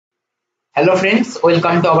Hello friends,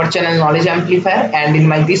 welcome to our channel Knowledge Amplifier, and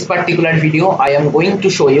in this particular video I am going to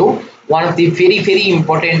show you one of the very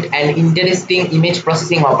important and interesting image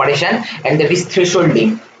processing operation, and that is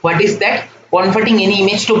thresholding. What is that? Converting any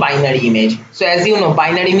image to binary image. So as you know,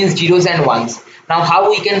 binary means zeros and ones. Now how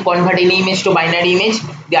we can convert any image to binary image?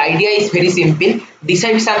 The idea is very simple.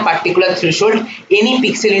 Decide some particular threshold, any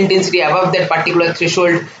pixel intensity above that particular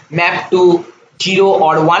threshold map to 0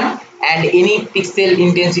 or 1, and any pixel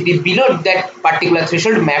intensity below that particular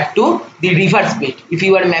threshold map to the reverse bit. If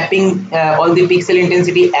you are mapping all the pixel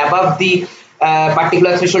intensity above the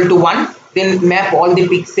particular threshold to 1, then map all the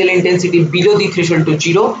pixel intensity below the threshold to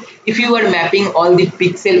 0. If you are mapping all the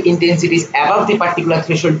pixel intensities above the particular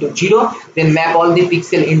threshold to 0, then map all the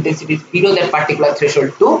pixel intensities below that particular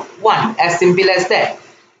threshold to 1. As simple as that.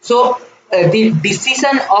 So the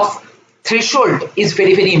decision of threshold is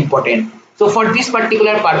very important. So for this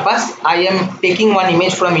particular purpose, I am taking one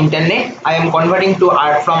image from internet. I am converting to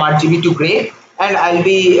from RGB to gray, and I'll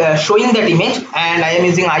be showing that image, and I am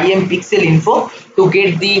using IM pixel info to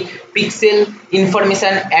get the pixel information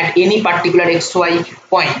at any particular XY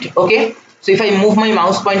point. Okay. So if I move my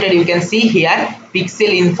mouse pointer, you can see here pixel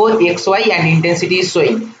info XY and intensity is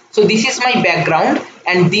showing. So this is my background,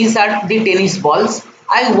 and these are the tennis balls.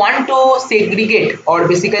 I want to segregate or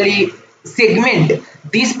basically segment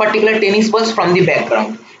these particular tennis balls from the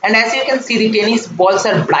background, and as you can see, the tennis balls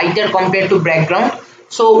are brighter compared to background.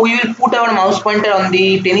 So we will put our mouse pointer on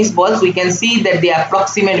the tennis balls. We can see that the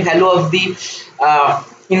approximate value of the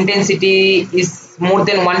intensity is more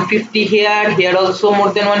than 150 here also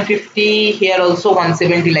more than 150, here also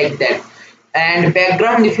 170, like that. And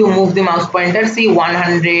background, if you move the mouse pointer, see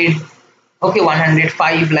 100, okay,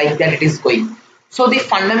 105, like that it is going. So the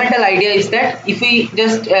fundamental idea is that if we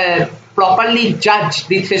just properly judge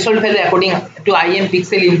the threshold value according to IM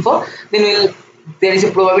pixel info, then there is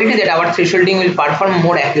a probability that our thresholding will perform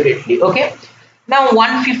more accurately. Okay, now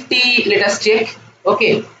 150, let us check.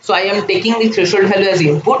 Okay, so I am taking the threshold value as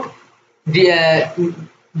input,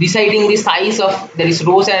 deciding the size of there is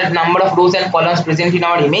rows and number of rows and columns present in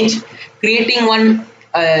our image, creating one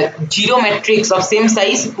zero matrix of same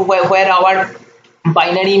size where our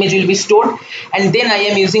binary image will be stored, and then I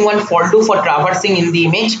am using one for loop for traversing in the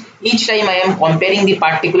image. Each time I am comparing the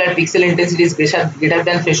particular pixel intensity is greater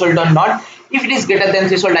than threshold or not. If it is greater than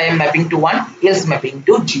threshold, I am mapping to 1, else mapping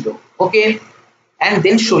to 0. Okay, and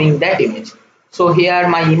then showing that image. So here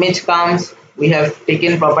my image comes, we have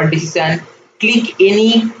taken proper decision. Click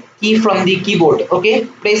any key from the keyboard. Okay,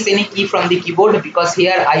 press any key from the keyboard, because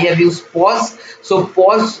here I have used pause. So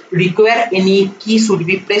pause require any key should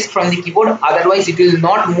be pressed from the keyboard, otherwise it will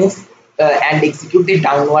not move and execute the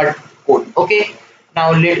downward code. Okay,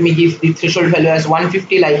 now let me give the threshold value as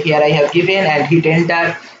 150, like here I have given, and hit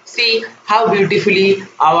enter. See how beautifully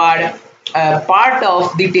our part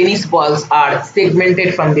of the tennis balls are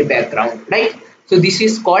segmented from the background, right? So this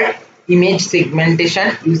is called image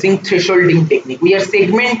segmentation using thresholding technique. We are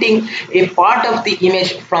segmenting a part of the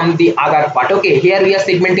image from the other part. Okay, here we are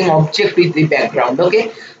segmenting object with the background.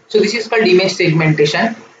 Okay, so this is called image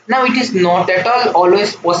segmentation. Now it is not at all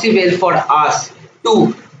always possible for us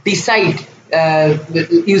to decide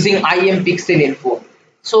using IM pixel info.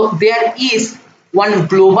 So there is one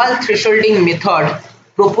global thresholding method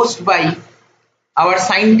proposed by our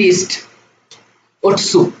scientist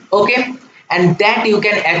Otsu. Okay, and that you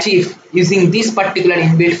can achieve using this particular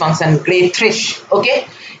inbuilt function gray thresh. Okay,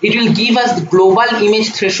 it will give us the global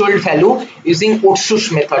image threshold value using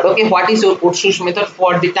Otsu's method. Okay, what is Otsu's method?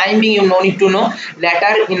 For the time being, you no need to know.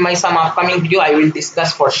 Later in my some upcoming video I will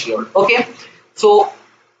discuss for sure. Okay, so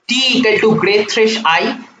T equal to gray thresh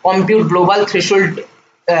I, compute global threshold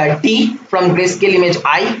T from grayscale image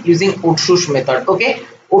I using Otsu's method. Okay,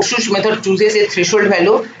 Otsu's method chooses a threshold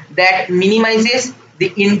value that minimizes the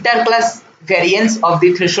interclass variance of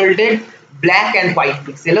the thresholded black and white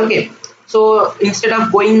pixel. Okay, so instead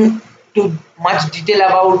of going to much detail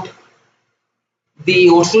about the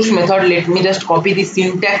Otsu's method, let me just copy the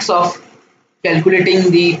syntax of calculating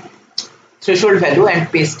the threshold value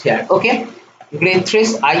and paste here. Okay, gray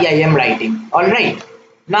thresh I am writing. All right,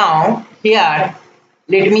 now here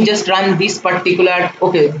let me just run this particular.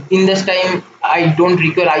 Okay, in this time I don't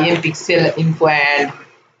require IM pixel info and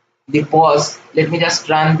the pause. Let me just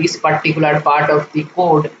run this particular part of the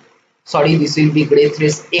code. Sorry, this will be gray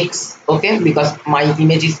thresh X. Okay, because my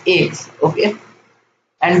image is X. Okay,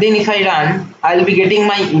 and then if I run, I'll be getting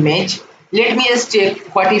my image. Let me just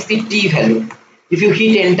check what is the T value. If you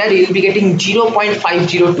hit enter, you will be getting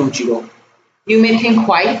 0.5020. You may think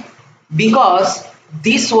why? Because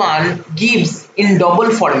this one gives in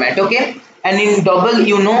double format. Okay, and in double,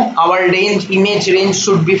 you know, our image range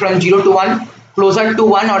should be from 0 to 1. Closer to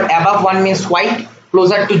 1 or above 1 means white,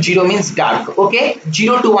 closer to 0 means dark. Okay,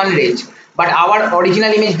 0 to 1 range. But our original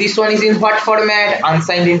image, this one is in what format?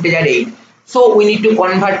 Unsigned integer 8. So we need to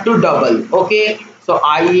convert to double. Okay, so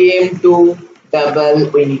IM to double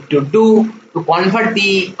we need to do to convert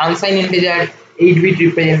the unsigned integer 8-bit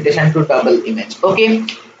representation to double image. Okay,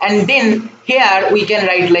 and then here we can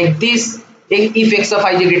write like this: if x of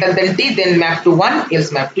I is greater than t, then map to 1,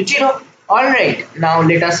 else map to 0. Alright, now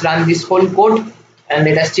let us run this whole code and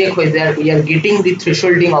let us check whether we are getting the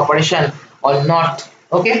thresholding operation or not.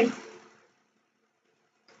 Okay,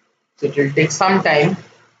 so it will take some time.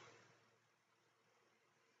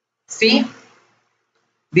 See,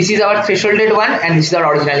 this is our thresholded one and this is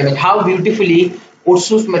our original image. How beautifully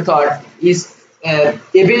Otsu's method is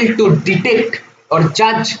able to detect or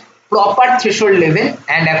judge proper threshold level,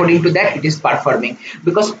 and according to that it is performing,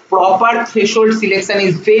 because proper threshold selection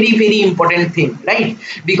is very important thing, right?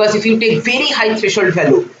 Because if you take very high threshold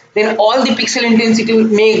value, then all the pixel intensity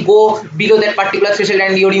may go below that particular threshold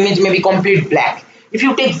and your image may be complete black. If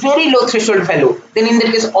you take very low threshold value, then in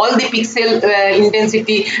that case all the pixel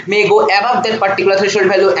intensity may go above that particular threshold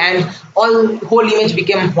value and whole image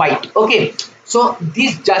became white. Okay, so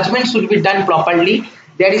this judgment should be done properly.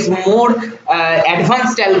 There is more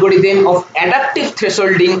advanced algorithm of adaptive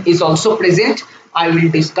thresholding is also present. I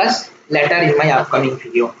will discuss later in my upcoming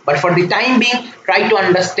video, but for the time being, try to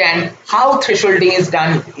understand how thresholding is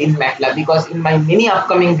done in MATLAB, because in my many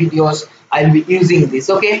upcoming videos I will be using this.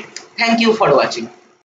 Okay, thank you for watching.